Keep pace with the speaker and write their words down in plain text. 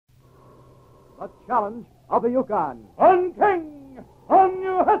the challenge of the Yukon. On King! On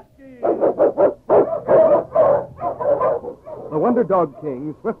you Husky! The Wonder Dog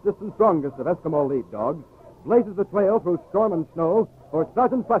King, swiftest and strongest of Eskimo lead dogs, blazes the trail through storm and snow for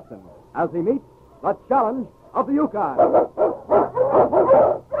Sergeant Preston as he meets the challenge of the Yukon.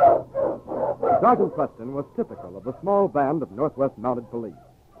 Sergeant Preston was typical of the small band of Northwest Mounted Police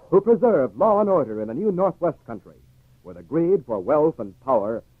who preserved law and order in the new Northwest country, where the greed for wealth and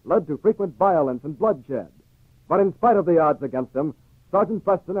power led to frequent violence and bloodshed. But in spite of the odds against him, Sergeant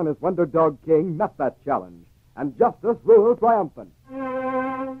Preston and his Wonder Dog King met that challenge, and justice ruled triumphant.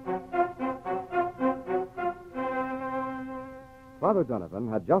 Father Donovan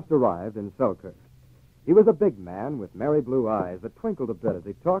had just arrived in Selkirk. He was a big man with merry blue eyes that twinkled a bit as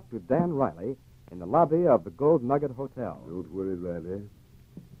he talked to Dan Riley in the lobby of the Gold Nugget Hotel. Don't worry, Riley.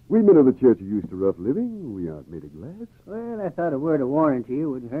 We men of the church are used to rough living. We aren't made of glass. Well, I thought a word of warning to you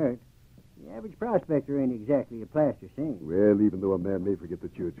wouldn't hurt. The average prospector ain't exactly a plaster saint. Well, even though a man may forget the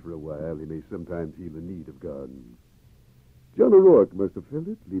church for a while, he may sometimes feel the need of God. John O'Rourke must have felt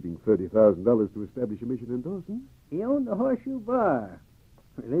it, leaving $30,000 to establish a mission in Dawson. He owned the Horseshoe Bar.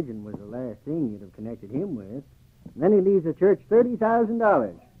 Religion was the last thing you'd have connected him with. And then he leaves the church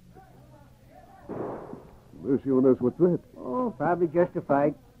 $30,000. Mercy on us, what's that? Oh, probably just a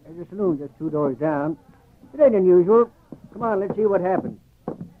fight. There's a saloon just 2 doors down. It ain't unusual. Come on, let's see what happened.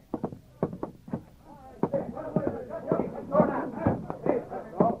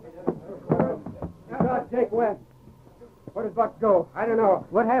 Shot Jake West. Where did Buck go? I don't know.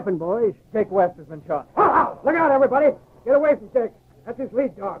 What happened, boys? Jake West has been shot. Look out, everybody. Get away from Jake. That's his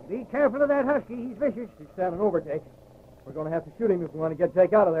lead dog. Be careful of that husky. He's vicious. He's standing over Jake. We're going to have to shoot him if we want to get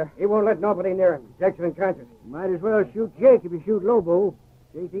Jake out of there. He won't let nobody near him. Jake's unconscious. Might as well shoot Jake if you shoot Lobo.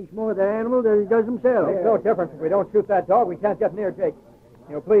 Jake thinks more of the animal than he does himself. Makes no difference. If we don't shoot that dog, we can't get near Jake.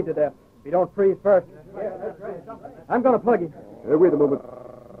 He'll bleed to death. If he don't freeze first. I'm going to plug him. Wait a moment.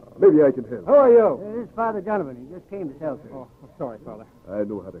 Maybe I can help. Who are you? This is Father Donovan. He just came to Selkirk. Oh, sorry, Father. I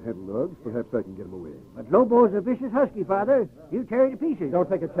know how to handle dogs. Perhaps I can get him away. But Lobo's a vicious husky, Father. You tear him to pieces. Don't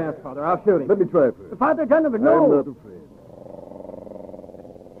take a chance, Father. I'll shoot him. Let me try first. Father Donovan, no. I'm not afraid.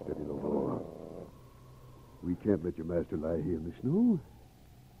 Steady, Lobo. We can't let your master lie here in the snow.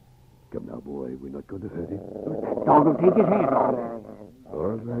 Come now, boy. We're not going to hurt him. Dog will take his hand off.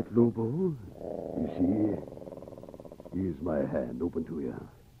 All right, Lobo. You see, here's my hand open to you.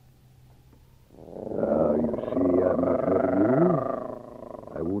 Now, you see, I'm not hurting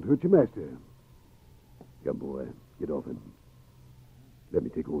you. I won't hurt your master. Come, boy. Get off him. Let me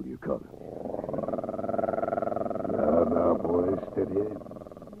take hold of your collar. Now, boy, steady.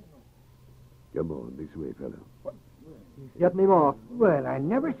 Come on, this way, fella. He's getting him off. Well, I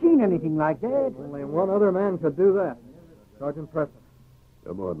never seen anything like that. Only one other man could do that. Sergeant Preston.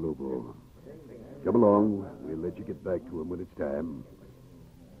 Come on, Lobo. Come along. We'll let you get back to him when it's time.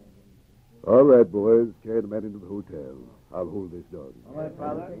 All right, boys. Carry the man into the hotel. I'll hold this dog. All right,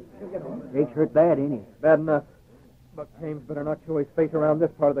 Father. Jake's hurt bad, ain't he? Bad enough. Buck James better not show his face around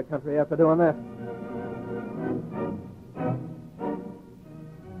this part of the country after doing that.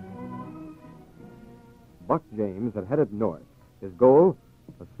 Buck James had headed north. His goal,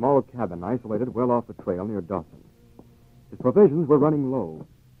 a small cabin isolated well off the trail near Dawson. His provisions were running low,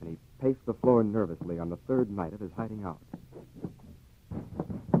 and he paced the floor nervously on the 3rd night of his hiding out.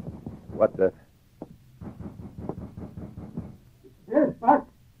 What the... Yes, Buck.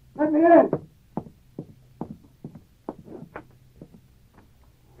 Let me in.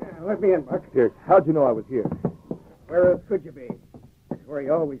 Let me in, Buck. Pierce, how'd you know I was here? Where else could you be? That's where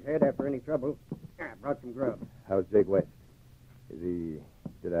you always head after any trouble. I brought some grub. How's Jake West? Is he...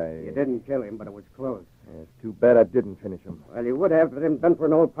 Did I... You didn't kill him, but it was close. Yeah, it's too bad I didn't finish him. Well, you would have if it hadn't been for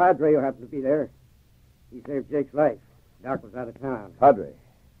an old padre who happened to be there. He saved Jake's life. Doc was out of town. Padre?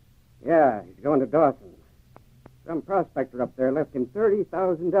 Yeah, he's going to Dawson. Some prospector up there left him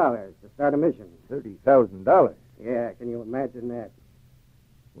 $30,000 to start a mission. $30,000? Yeah, can you imagine that?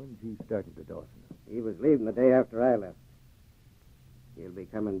 When's he starting to Dawson? He was leaving the day after I left. He'll be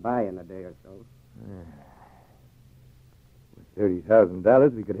coming by in a day or so. With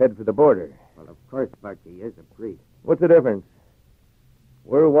 $30,000, we could head for the border. Well, of course, Buck, he is a priest. What's the difference?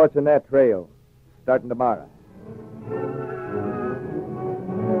 We're watching that trail, starting tomorrow.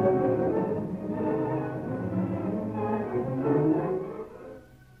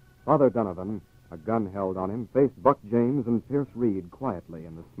 Father Donovan, a gun held on him, faced Buck James and Pierce Reed quietly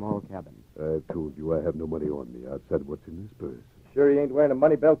in the small cabin. I've told you I have no money on me outside what's in this purse. Sure he ain't wearing a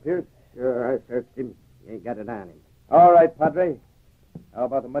money belt, Pierce? Sure, I searched him. He ain't got it on him. All right, Padre. How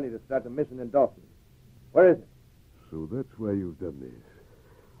about the money to start the mission in Dawson? Where is it? So that's why you've done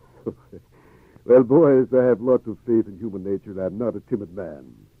this. Well, boys, I have lots of faith in human nature, and I'm not a timid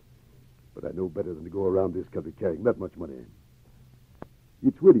man. But I know better than to go around this country carrying that much money.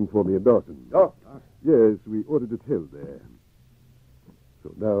 It's waiting for me in Dawson. Oh. Yes, we ordered it held there.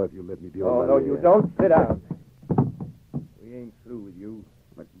 So now if you let me deal Oh, with no, you don't. Sit down. We ain't through with you.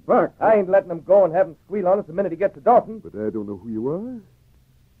 But, Buck, I ain't letting him go and have him squeal on us the minute he gets to Dawson. But I don't know who you are.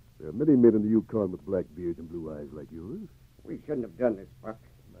 There are many men in the Yukon with black beards and blue eyes like yours. we shouldn't have done this, Buck.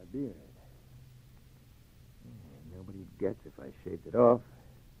 My beard. Nobody gets if I shaved it off.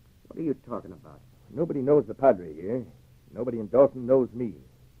 What are you talking about? Nobody knows the Padre here. Nobody in Dawson knows me.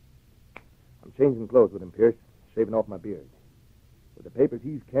 I'm changing clothes with him, Pierce, shaving off my beard. With the papers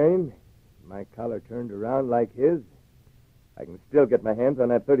he's carrying, my collar turned around like his, I can still get my hands on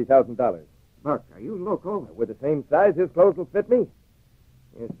that $30,000. Buck, are you loco? With the same size, his clothes will fit me.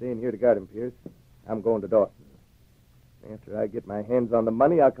 You're staying here to guard him, Pierce. I'm going to Dawson. After I get my hands on the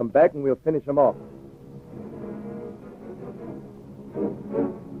money, I'll come back and we'll finish him off.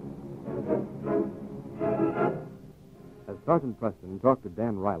 As Sergeant Preston talked to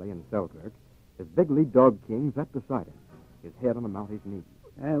Dan Riley in Selkirk, his big lead dog King sat beside him, his head on the mounties' knees.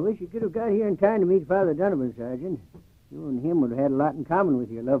 I wish you could have got here in time to meet Father Donovan, Sergeant. You and him would have had a lot in common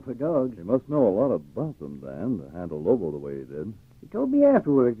with your love for dogs. You must know a lot about them, Dan, to handle Lobo the way he did. He told me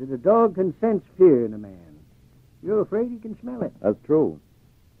afterwards that a dog can sense fear in a man. You're afraid he can smell it. That's true.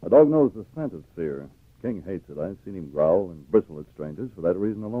 A dog knows the scent of fear. King hates it. I've seen him growl and bristle at strangers for that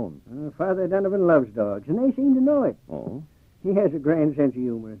reason alone. Father Donovan loves dogs, and they seem to know it. Oh? He has a grand sense of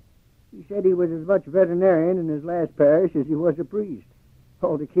humor. He said he was as much veterinarian in his last parish as he was a priest.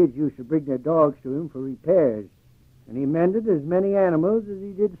 All the kids used to bring their dogs to him for repairs, and he mended as many animals as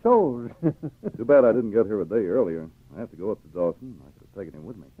he did souls. Too bad I didn't get here a day earlier. I have to go up to Dawson. I could have taken him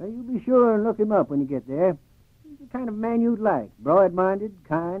with me. Now, you be sure and look him up when you get there. He's the kind of man you'd like, broad-minded,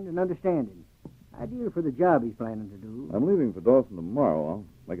 kind, and understanding. Ideal for the job he's planning to do. I'm leaving for Dawson tomorrow. I'll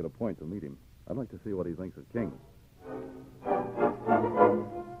make it a point to meet him. I'd like to see what he thinks of King.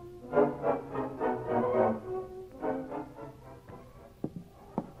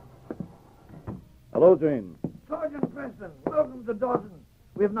 Hello, Jane. Sergeant Preston, welcome to Dawson.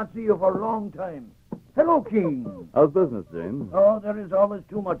 We have not seen you for a long time. Hello, King. How's business, Jane? Oh, there is always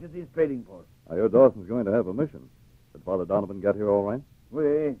too much at these trading posts. I hear Dawson's going to have a mission. Did Father Donovan get here all right?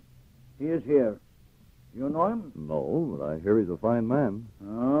 He is here. You know him? No, but I hear he's a fine man.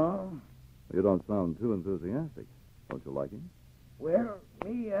 Oh? You don't sound too enthusiastic. Don't you like him? Well,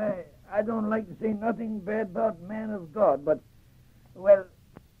 me, I don't like to say nothing bad about man of God, but, well,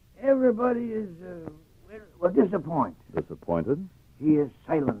 everybody is, disappointed. Disappointed? He is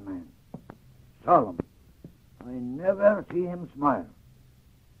silent man. Solemn. I never see him smile.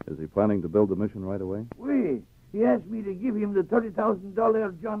 Is he planning to build the mission right away? He asked me to give him the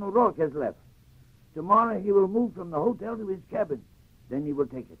 $30,000 John O'Rourke has left. Tomorrow he will move from the hotel to his cabin. Then he will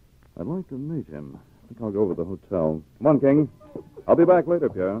take it. I'd like to meet him. I think I'll go over to the hotel. Come on, King. I'll be back later,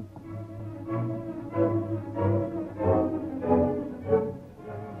 Pierre.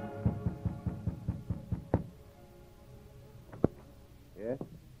 Yes?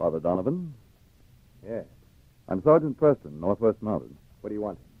 Father Donovan? Yes. I'm Sergeant Preston, Northwest Mounted. What do you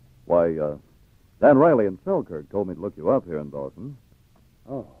want? Why, Dan Riley in Selkirk told me to look you up here in Dawson.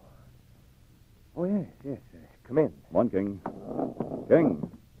 Oh. Oh, yes. Come in. Come on, King. King,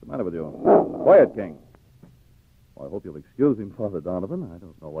 what's the matter with you? Quiet, King. Well, I hope you'll excuse him, Father Donovan. I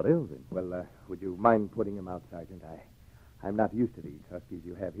don't know what ails him. Well, would you mind putting him out, Sergeant? I'm not used to these huskies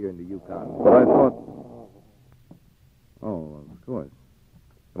you have here in the Yukon. But I thought... Oh, of course.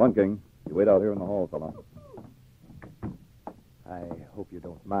 Come on, King. You wait out here in the hall, fella. I hope you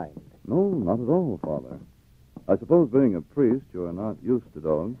don't mind. No, not at all, Father. I suppose being a priest, you're not used to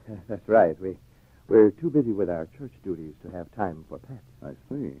dogs. That's right. We're too busy with our church duties to have time for pets. I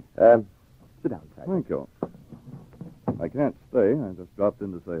see. Sit down, Sergeant. Thank you. I can't stay. I just dropped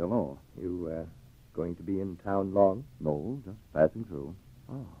in to say hello. You, going to be in town long? No, just passing through.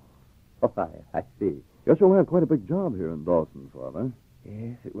 Oh, I see. Guess you'll have quite a big job here in Dawson, Father.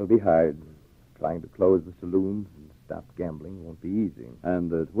 Yes, it will be hard. Trying to close the saloons and stop gambling won't be easy.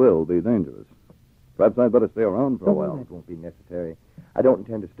 And it will be dangerous. Perhaps I'd better stay around for a while. That won't be necessary. I don't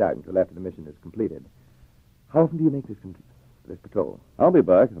intend to start until after the mission is completed. How often do you make this patrol? I'll be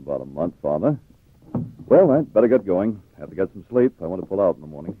back in about a month, Father. Well, I'd better get going. Have to get some sleep. I want to pull out in the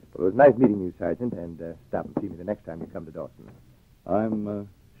morning. Well, it was nice meeting you, Sergeant, and stop and see me the next time you come to Dawson. I'm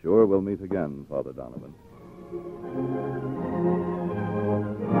sure we'll meet again, Father Donovan.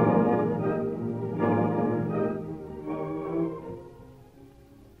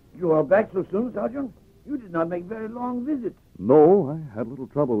 You are back so soon, Sergeant? You did not make very long visits. No, I had a little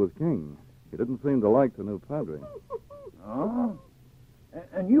trouble with King. He didn't seem to like the new padre. Oh?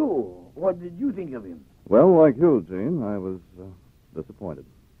 And you, what did you think of him? Well, like you, Gene, I was disappointed.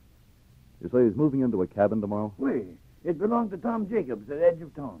 You say he's moving into a cabin tomorrow? Wait, it belonged to Tom Jacobs at Edge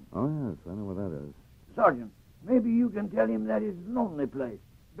of Town. Oh, yes, I know where that is. Sergeant, maybe you can tell him that is a lonely place.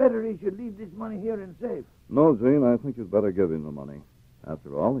 Better he should leave this money here and safe. No, Gene, I think you'd better give him the money.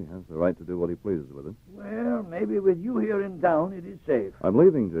 After all, he has the right to do what he pleases with it. Well, maybe with you here in town, it is safe. I'm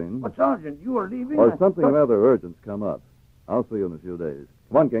leaving, Gene. But, Sergeant, you are leaving? Or something rather urgent's come up. I'll see you in a few days.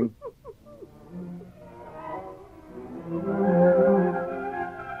 Come on, King.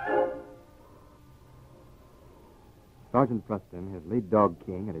 Sergeant Preston, his lead dog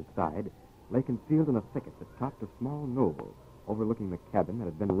King at his side, lay concealed in a thicket that topped a small knoll overlooking the cabin that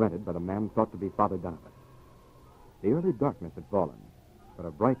had been rented by the man thought to be Father Donovan. The early darkness had fallen, but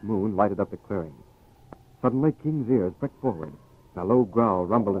a bright moon lighted up the clearing. Suddenly, King's ears pricked forward, and a low growl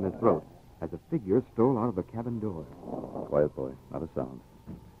rumbled in his throat as a figure stole out of the cabin door. Quiet, boy. Not a sound.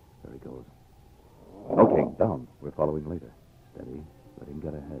 There he goes. No, King. Down. We're following later. Steady. Let him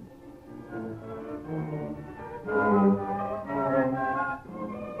get ahead.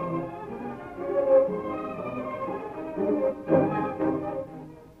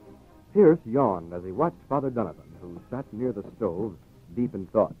 Pierce yawned as he watched Father Donovan, who sat near the stove, deep in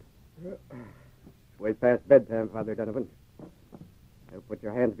thought. It's way past bedtime, Father Donovan. Now put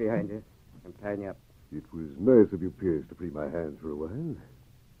your hands behind you and tie me up. It was nice of you, Pierce, to free my hands for a while.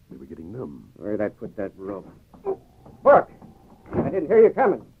 They were getting numb. Where'd I put that rope? Pork! I didn't hear you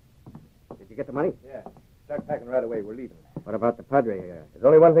coming. Did you get the money? Yeah. Start packing right away. We're leaving. What about the Padre? There's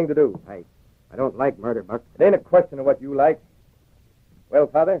only one thing to do. I don't like murder, Buck. It ain't a question of what you like. Well,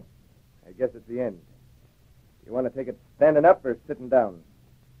 Father, I guess it's the end. You want to take it standing up or sitting down?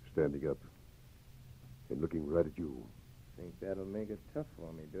 Standing up and looking right at you. Think that'll make it tough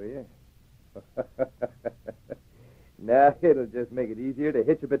for me, do you? Now, it'll just make it easier to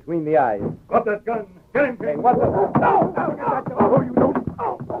hit you between the eyes. Got that gun. Get him, Hey, what the... No! Oh, you don't.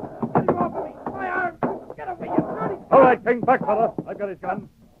 Get him off of me! My arm! Get away, you dirty... All right, King. Back, fella. I've got his gun.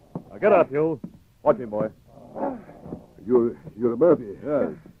 Now, get up, you. Watch him, boy. You're a Murphy. Yes.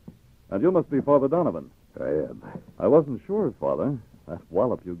 And you must be Father Donovan. I am. I wasn't sure, Father. That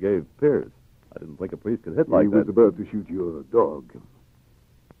wallop you gave Pierce. I didn't think a priest could hit like He was that. about to shoot your dog.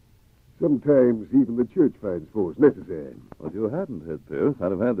 Sometimes even the church finds force necessary. Well, if you hadn't hit Pierce, I'd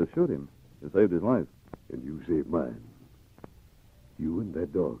have had to shoot him. You saved his life. And you saved mine. You and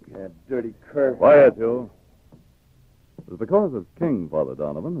that dog. That dirty cur. Quiet, you. It was because of King, Father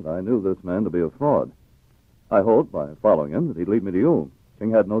Donovan, that I knew this man to be a fraud. I hoped, by following him, that he'd lead me to you.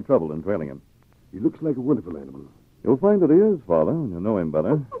 King had no trouble in trailing him. He looks like a wonderful animal. You'll find that he is, Father, when you know him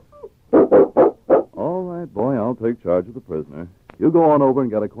better. All right, boy, I'll take charge of the prisoner. You go on over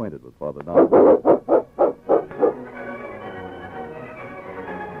and get acquainted with Father Donovan.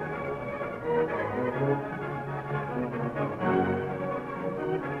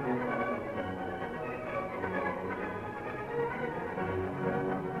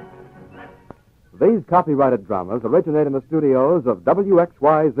 These copyrighted dramas originate in the studios of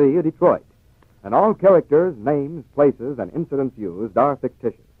WXYZ Detroit, and all characters, names, places, and incidents used are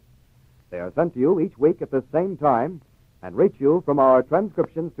fictitious. They are sent to you each week at the same time and reach you from our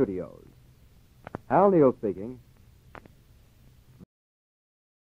transcription studios. Hal Neal speaking.